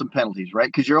yourself some penalties, right?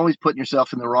 Because you're always putting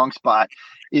yourself in the wrong spot.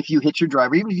 If you hit your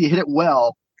driver, even if you hit it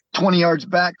well, 20 yards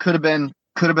back could have been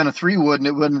a 3-wood and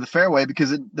it wasn't in the fairway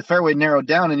because the fairway narrowed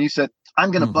down and you said,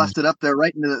 I'm going to bust it up there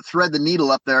right into thread the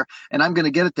needle up there and I'm going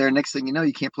to get it there. Next thing you know,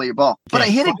 you can't play your ball. But I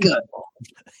hit it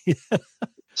good.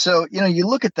 So, you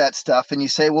look at that stuff and you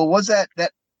say, well, was that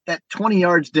 20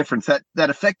 yards difference, that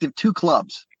effective 2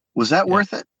 clubs, was that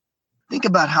worth it? Think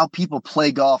about how people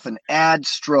play golf and add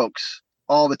strokes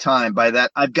all the time by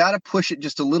that. I've got to push it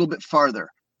just a little bit farther.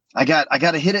 I got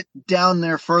to hit it down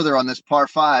there further on this par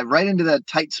 5, right into that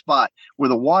tight spot where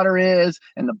the water is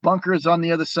and the bunker is on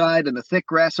the other side and the thick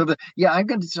grass over there. Yeah, I'm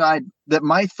going to decide that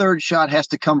my third shot has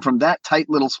to come from that tight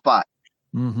little spot.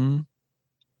 Mm-hmm.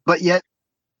 But yet,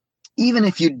 even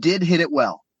if you did hit it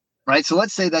well, right? So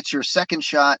let's say that's your second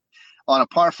shot on a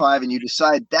par 5 and you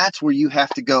decide that's where you have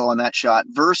to go on that shot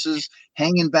versus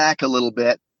hanging back a little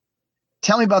bit.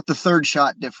 Tell me about the third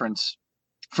shot difference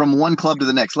from one club to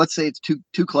the next. Let's say it's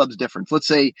two clubs difference. Let's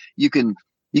say you can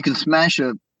smash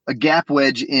a gap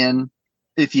wedge in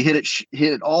if you hit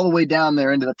it all the way down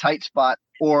there into the tight spot,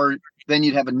 or then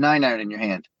you'd have a 9-iron in your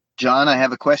hand. John, I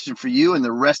have a question for you and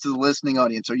the rest of the listening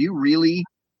audience. Are you really,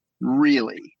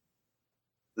 really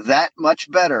that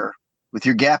much better with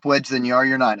your gap wedge than you are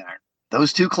your 9-iron?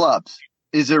 Those 2 clubs.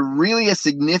 Is there really a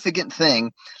significant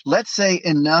thing? Let's say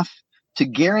enough to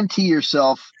guarantee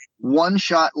yourself 1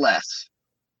 shot less.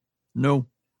 No.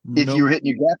 If you're hitting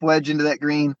your gap wedge into that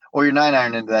green or your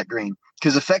 9-iron into that green.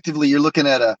 Because effectively you're looking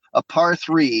at a par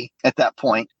 3 at that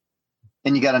point,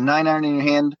 and you got a 9-iron in your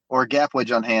hand or a gap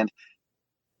wedge on hand.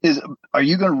 Are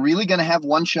you really going to have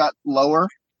 1 shot lower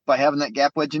by having that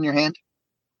gap wedge in your hand?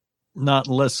 Not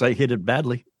unless I hit it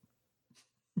badly.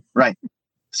 Right.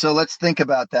 So let's think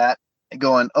about that.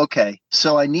 Going, okay,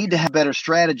 so I need to have better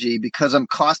strategy because I'm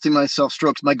costing myself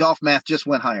strokes. My golf math just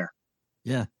went higher.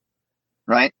 Yeah.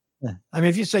 Right. Yeah. I mean,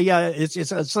 if you say, it's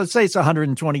let's say it's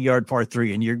 120-yard par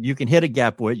 3 and you can hit a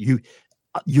gap wedge,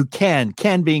 you can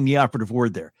being the operative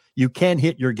word there. You can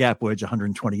hit your gap wedge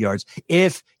 120 yards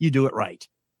if you do it right.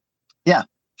 Yeah,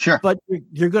 sure. But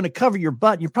you're going to cover your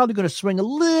butt. You're probably going to swing a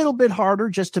little bit harder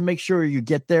just to make sure you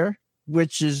get there,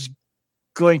 which is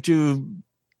going to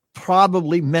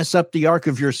probably mess up the arc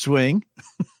of your swing.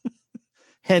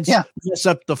 Hence, mess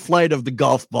up the flight of the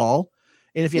golf ball.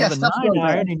 And if you have a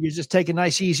 9-iron and you just take a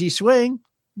nice easy swing,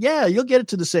 you'll get it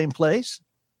to the same place.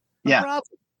 No problem.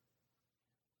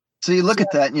 So you look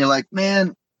at that and you're like,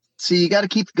 man, you got to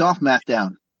keep the golf math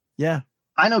down. Yeah.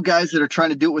 I know guys that are trying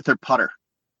to do it with their putter,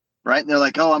 right? And they're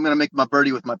like, oh, I'm going to make my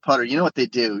birdie with my putter. You know what they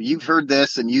do? You've heard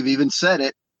this and you've even said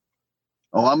it.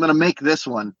 Oh, I'm going to make this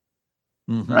one,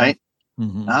 right?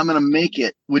 Mm-hmm. I'm going to make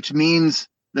it, which means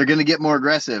they're going to get more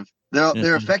aggressive.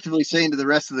 They're effectively saying to the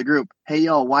rest of the group, hey,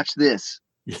 y'all, watch this.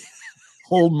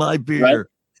 Hold my beer. Right?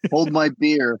 Hold my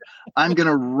beer. I'm going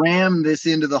to ram this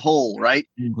into the hole, right?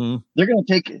 Mm-hmm. They're going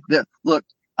to take look,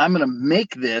 I'm going to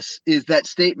make this is that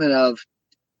statement of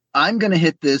I'm going to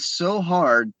hit this so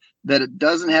hard that it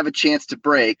doesn't have a chance to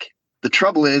break. The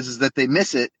trouble is that they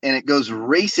miss it and it goes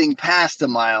racing past a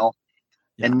mile.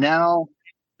 Yeah. And now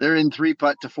they're in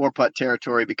 3-putt to 4-putt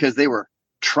territory because they were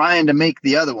trying to make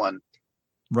the other one.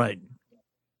 Right.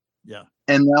 Yeah.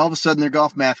 And all of a sudden their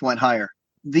golf math went higher.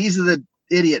 These are the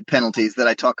idiot penalties that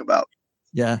I talk about.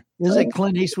 Yeah. Is it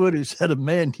Clint Eastwood who said a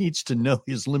man needs to know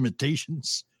his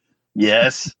limitations?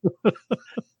 Yes.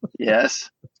 Yes.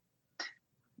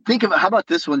 How about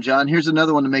this one, John? Here's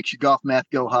another one that makes your golf math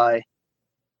go high.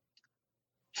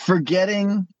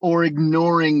 Forgetting or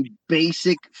ignoring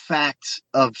basic facts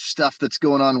of stuff that's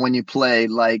going on when you play,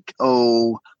 like,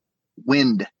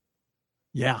 wind.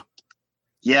 Yeah.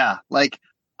 Yeah. Like,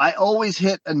 I always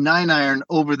hit a 9-iron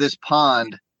over this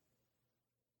pond,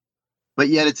 but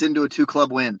yet it's into a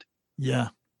 2-club wind. Yeah.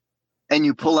 And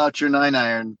you pull out your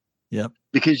 9-iron. Yep.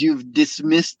 Because you've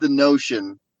dismissed the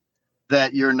notion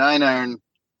that your 9-iron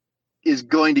is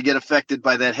going to get affected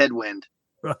by that headwind.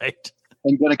 Right.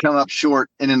 And going to come up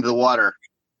short and into the water.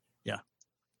 Yeah.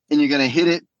 And you're going to hit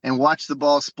it and watch the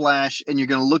ball splash. And you're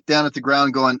going to look down at the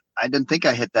ground going, I didn't think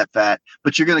I hit that fat.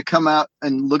 But you're going to come out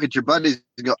and look at your buddies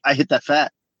and go, I hit that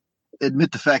fat.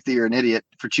 Admit the fact that you're an idiot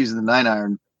for choosing the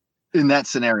 9-iron in that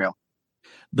scenario.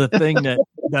 The thing that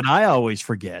I always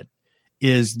forget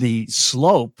is the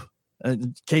slope.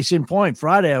 Case in point,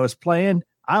 Friday I was playing.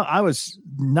 I was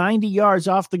 90 yards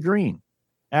off the green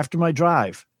after my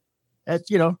drive. That's,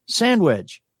 sand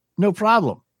wedge. No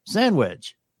problem. Sand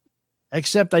wedge.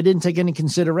 Except I didn't take any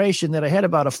consideration that I had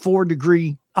about a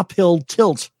 4-degree uphill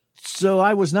tilt. So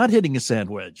I was not hitting a sand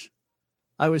wedge.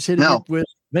 I was hitting it with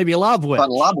maybe a lob wedge. About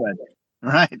a lob wedge.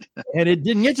 Right. And it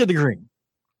didn't get to the green.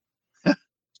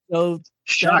 So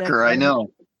shocker, I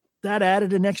know. That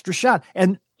added an extra shot.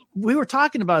 And we were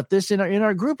talking about this in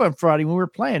our group on Friday when we were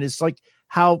playing. It's like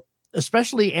how,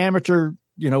 especially amateur,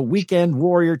 weekend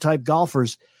warrior type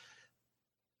golfers,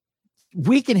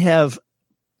 we can have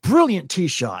brilliant tee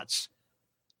shots,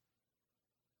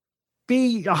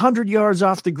 be 100 yards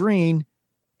off the green,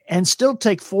 and still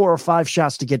take 4 or 5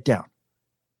 shots to get down.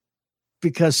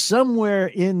 Because somewhere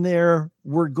in there,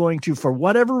 we're going to, for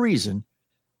whatever reason,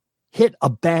 hit a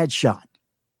bad shot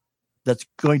that's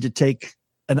going to take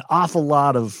an awful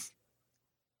lot of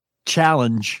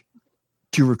challenge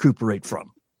to recuperate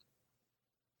from.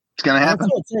 It's going to happen.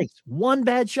 That's all it takes. One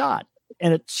bad shot,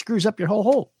 and it screws up your whole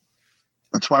hole.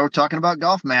 That's why we're talking about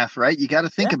golf math, right? You got to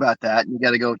think about that. You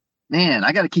got to go, man,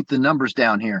 I got to keep the numbers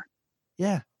down here.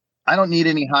 Yeah. I don't need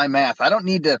any high math. I don't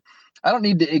need to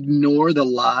ignore the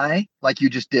lie like you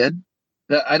just did.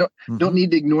 I don't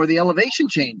need to ignore the elevation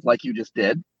change like you just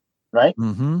did. Right.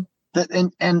 Mm-hmm.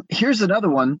 And here's another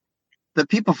one that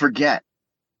people forget.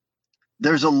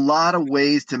 There's a lot of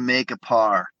ways to make a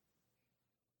par.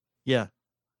 Yeah.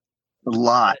 A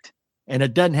lot. And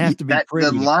it doesn't have to be pretty.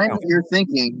 The line that you're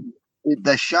thinking,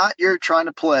 the shot you're trying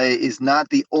to play is not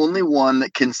the only one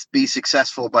that can be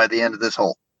successful by the end of this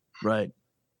hole. Right.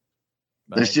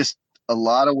 There's just a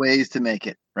lot of ways to make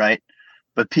it, right?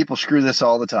 But people screw this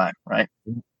all the time, right?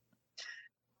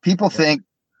 People think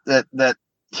that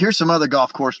here's some other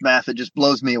golf course math that just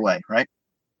blows me away, right?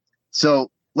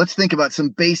 So let's think about some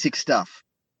basic stuff.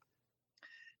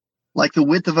 Like the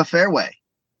width of a fairway.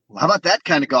 How about that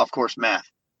kind of golf course math?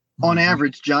 On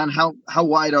average, John, how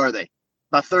wide are they?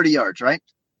 About 30 yards, right?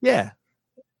 Yeah.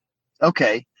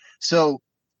 Okay. So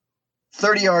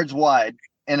 30 yards wide,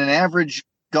 and an average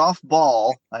golf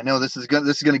ball, I know this is going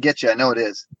to get you, I know it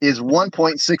is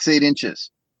 1.68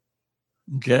 inches.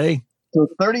 Okay. So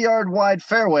 30-yard wide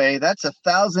fairway, that's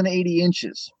 1,080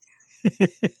 inches.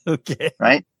 Okay.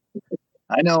 Right?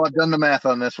 I know, I've done the math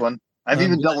on this one. I've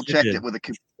even double-checked it with a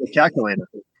calculator.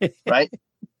 Right?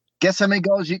 Guess how many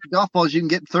golf balls you can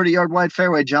get in 30-yard wide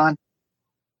fairway, John?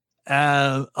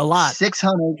 A lot.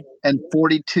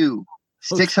 642.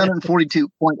 Okay.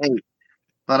 642.8.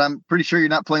 But I'm pretty sure you're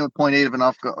not playing with 0.8 of an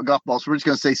golf ball, so we're just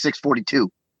going to say 642.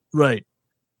 Right.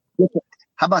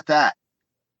 How about that?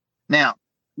 Now,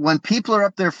 when people are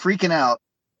up there freaking out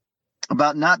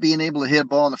about not being able to hit a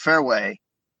ball in the fairway,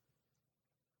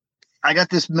 I got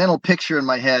this mental picture in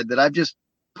my head that I've just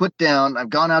put down. I've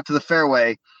gone out to the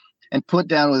fairway and put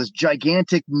down with this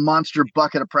gigantic monster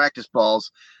bucket of practice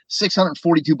balls,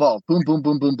 642 balls. Boom, boom,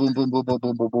 boom, boom, boom, boom, boom, boom,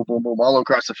 boom, boom, boom, boom, boom, all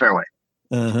across the fairway.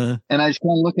 Uh-huh. And I just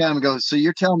kind of look at him and go, so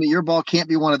you're telling me your ball can't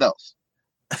be one of those?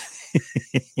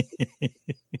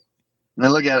 And I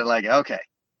look at it like, okay,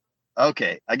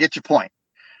 I get your point.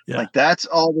 Yeah. Like that's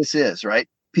all this is, right?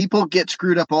 People get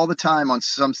screwed up all the time on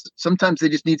sometimes they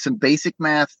just need some basic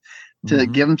math to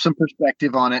give them some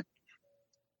perspective on it.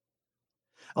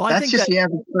 Oh, that's just the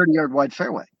average 30-yard wide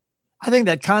fairway. I think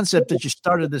that concept that you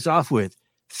started this off with,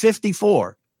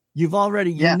 54, you've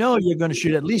already, you know, you're going to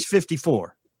shoot at least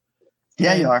 54.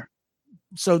 Yeah, you are.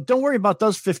 So don't worry about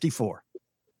those 54.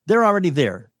 They're already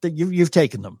there. That you've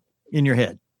taken them in your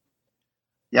head.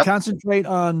 Yep. Concentrate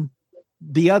on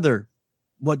the other,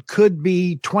 what could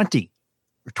be 20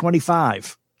 or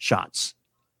 25 shots.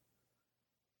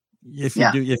 If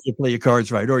you play your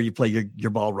cards right, or you play your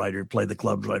ball right, or play the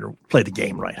clubs right, or play the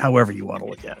game right, however you want to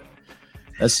look at it.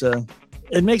 That's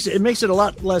it makes it a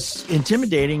lot less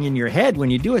intimidating in your head when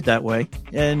you do it that way.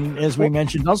 And as we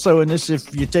mentioned also in this,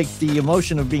 if you take the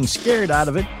emotion of being scared out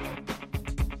of it,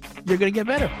 you're going to get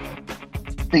better.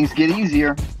 Things get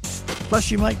easier. Plus,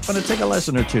 you might want to take a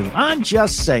lesson or two. I'm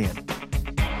just saying.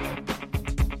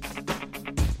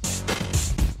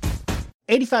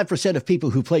 85% of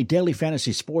people who play daily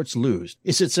fantasy sports lose.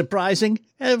 Is it surprising?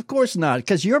 Of course not,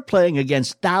 because you're playing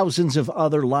against thousands of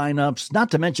other lineups,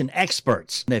 not to mention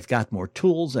experts. They've got more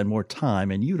tools and more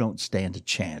time, and you don't stand a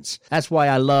chance. That's why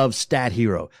I love Stat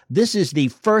Hero. This is the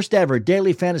first ever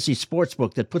daily fantasy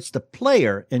sportsbook that puts the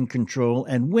player in control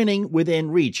and winning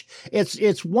within reach. It's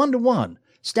 1-to-1.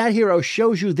 Stat Hero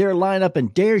shows you their lineup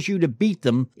and dares you to beat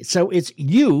them, so it's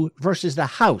you versus the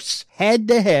house,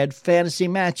 head-to-head fantasy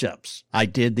matchups. I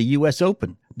did the U.S.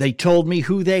 Open, They told me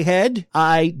who they had.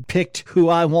 I picked who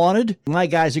I wanted. My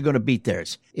guys are going to beat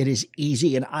theirs. It is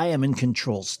easy, and I am in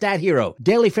control. Stat Hero,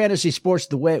 daily fantasy sports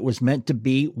the way it was meant to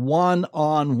be,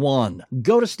 one-on-one.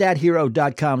 Go to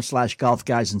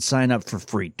stathero.com/golfguys and sign up for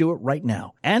free. Do it right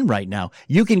now. And right now,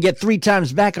 you can get 3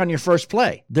 times back on your first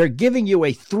play. They're giving you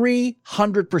a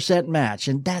 300% match,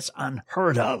 and that's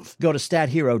unheard of. Go to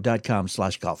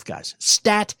stathero.com/golfguys.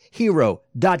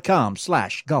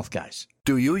 stathero.com/golfguys.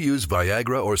 Do you use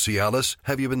Viagra or Cialis?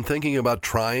 Have you been thinking about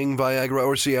trying Viagra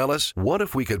or Cialis? What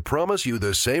if we could promise you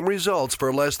the same results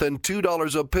for less than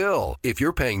 $2 a pill? If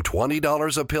you're paying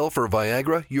 $20 a pill for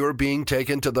Viagra, you're being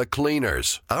taken to the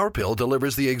cleaners. Our pill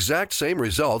delivers the exact same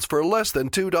results for less than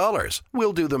 $2.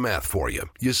 We'll do the math for you.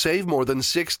 You save more than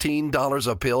 $16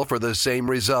 a pill for the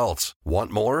same results. Want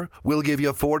more? We'll give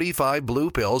you 45 blue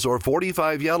pills or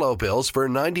 45 yellow pills for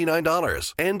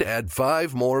 $99 and add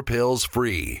 5 more pills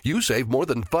free. You save more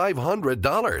than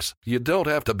 $500. You don't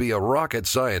have to be a rocket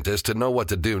scientist to know what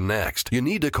to do next. You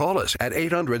need to call us at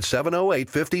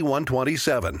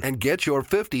 800-708-5127 and get your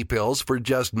 50 pills for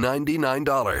just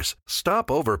 $99. Stop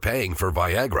overpaying for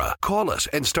Viagra. Call us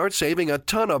and start saving a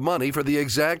ton of money for the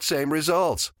exact same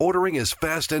results. Ordering is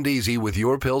fast and easy with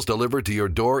your pills delivered to your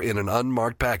door in an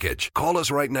unmarked package. Call us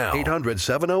right now.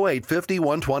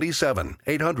 800-708-5127.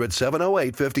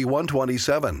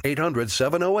 800-708-5127.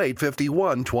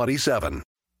 800-708-5127.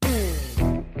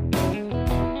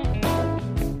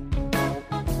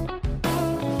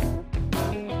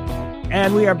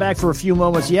 And we are back for a few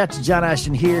moments yet. John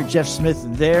Ashton here, Jeff Smith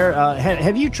there.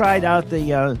 Have you tried out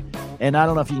the, and I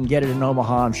don't know if you can get it in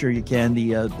Omaha, I'm sure you can,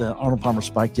 the Arnold Palmer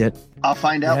Spike yet? I'll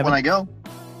find out when I go.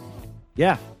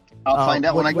 Yeah. I'll find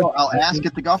out when I go. I'll ask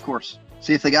at the golf course,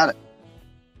 see if they got it.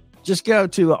 Just go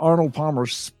to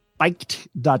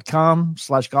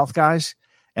arnoldpalmerspiked.com/golfguys,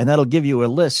 and that'll give you a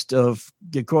list of,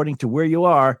 according to where you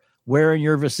are, where in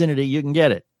your vicinity you can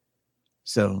get it.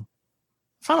 So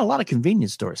I found a lot of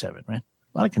convenience stores have it, man.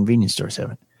 A lot of convenience stores have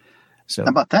it. So how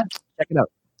about that? Check it out.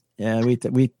 Yeah, we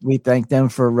thank them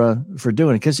for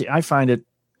doing it, because I find it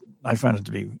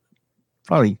to be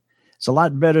probably, it's a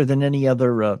lot better than any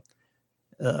other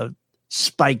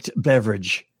spiked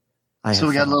beverage. So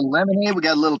we got a little lemonade, we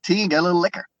got a little tea, and got a little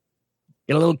liquor.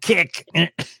 Get a little kick. How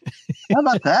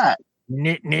about that?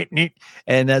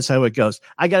 And that's how it goes.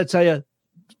 I got to tell you,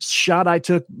 shot I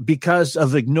took because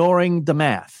of ignoring the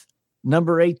math.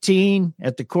 Number 18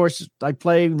 at the course I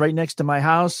play right next to my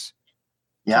house.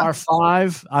 Yeah. Par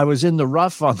 5. I was in the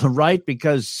rough on the right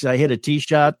because I hit a tee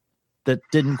shot that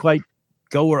didn't quite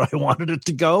go where I wanted it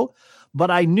to go.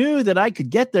 But I knew that I could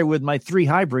get there with my 3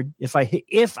 hybrid if I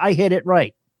hit it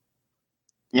right.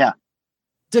 Yeah.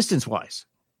 Distance wise.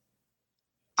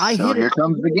 Here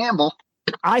comes the gamble.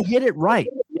 I hit it right.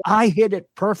 I hit it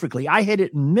perfectly. I hit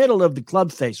it middle of the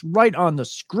club face, right on the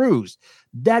screws.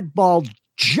 That ball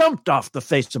jumped off the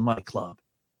face of my club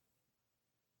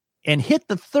and hit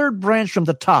the 3rd branch from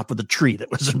the top of the tree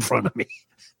that was in front of me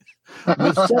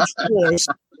with such force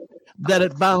that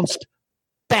it bounced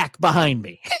back behind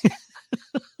me.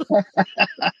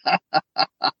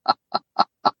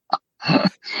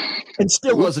 And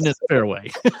still wasn't in the fairway.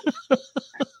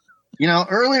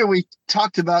 Earlier we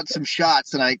talked about some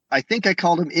shots, and I think I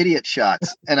called them idiot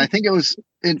shots. And I think it was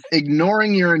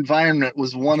ignoring your environment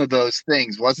was one of those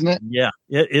things, wasn't it? Yeah,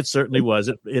 it certainly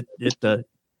was. It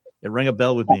rang a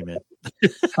bell with me, man.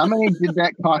 How many did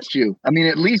that cost you? I mean,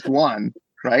 at least 1,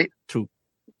 right? 2.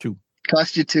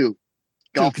 Cost you 2.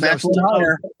 Golf match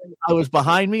higher. I was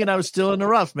behind me, and I was still in the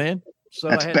rough, man. So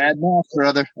that's bad math,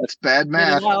 brother. That's bad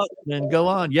math. And go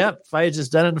on. Yep. If I had just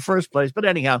done it in the first place. But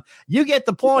anyhow, you get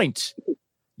the point.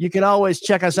 You can always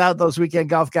check us out,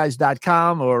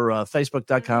 thoseweekendgolfguys.com or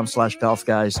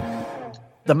facebook.com/golfguys.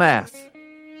 The math.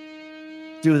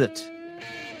 Do that.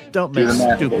 Don't make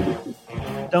stupid.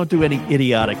 Don't do any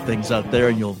idiotic things out there,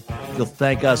 and you'll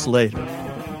thank us later.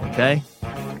 Okay?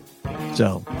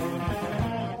 So,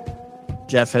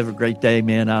 Jeff, have a great day,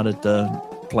 man, out at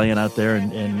playing out there,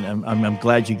 and I'm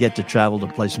glad you get to travel to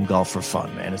play some golf for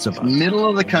fun, man. It's about middle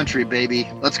of the country, baby.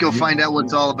 Let's go find out what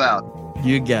it's all about.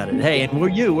 You got it. Hey, and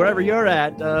wherever you're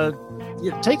at,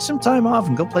 take some time off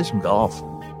and go play some golf.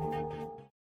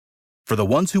 For the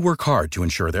ones who work hard to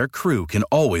ensure their crew can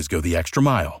always go the extra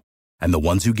mile, and the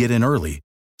ones who get in early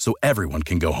so everyone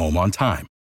can go home on time,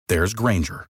 there's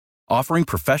Grainger, offering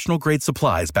professional-grade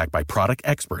supplies backed by product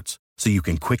experts so you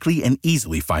can quickly and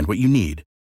easily find what you need.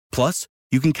 Plus,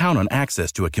 you can count on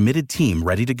access to a committed team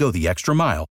ready to go the extra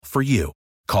mile for you.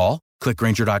 Call, click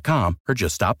Grainger.com, or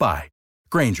just stop by.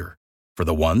 Grainger, for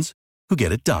the ones who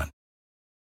get it done.